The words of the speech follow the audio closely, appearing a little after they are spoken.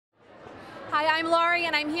Hi, I'm Laurie,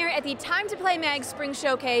 and I'm here at the Time to Play Mag Spring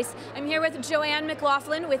Showcase. I'm here with Joanne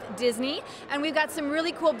McLaughlin with Disney, and we've got some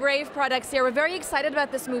really cool Brave products here. We're very excited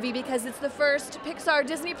about this movie because it's the first Pixar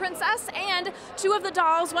Disney princess, and two of the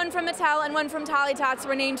dolls, one from Mattel and one from Tolly Tots,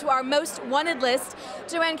 were named to our most wanted list.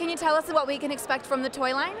 Joanne, can you tell us what we can expect from the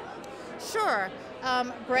toy line? Sure.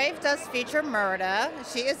 Brave does feature Merida.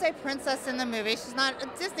 She is a princess in the movie. She's not a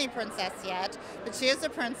Disney princess yet, but she is a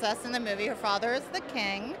princess in the movie. Her father is the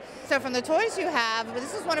king. So from the toys you have,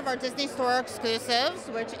 this is one of our Disney Store exclusives,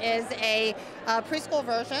 which is a preschool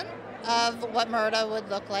version of what Merida would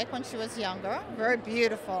look like when she was younger. Very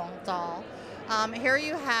beautiful doll. Here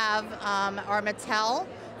you have our Mattel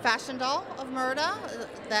fashion doll of Merida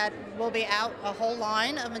that will be out, a whole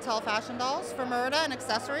line of Mattel fashion dolls for Merida and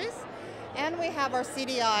accessories. And we have our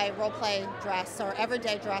CDI role-play dress, or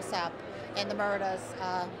everyday dress-up in the Merida's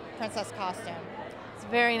princess costume. It's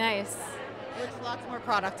very nice. There's lots more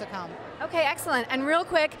product to come. Okay, excellent. And real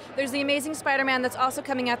quick, there's the amazing Spider-Man that's also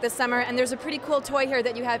coming out this summer, and there's a pretty cool toy here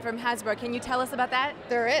that you had from Hasbro. Can you tell us about that?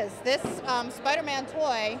 There is. This Spider-Man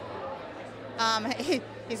toy,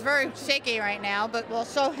 he's very shaky right now, but we'll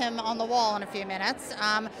show him on the wall in a few minutes.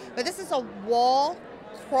 But this is a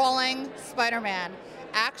wall-crawling Spider-Man.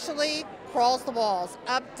 Actually crawls the walls,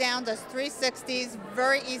 up, down, does 360s,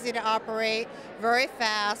 very easy to operate, very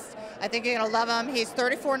fast. I think you're gonna love him. He's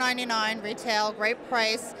 $34.99 retail, great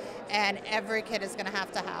price, and every kid is gonna have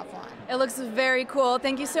one. It looks very cool.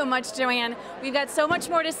 Thank you so much, Joanne. We've got so much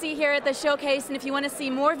more to see here at the showcase, and if you want to see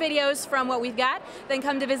more videos from what we've got, then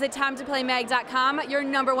come to visit TimetoPlayMag.com, your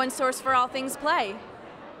 #1 source for all things play.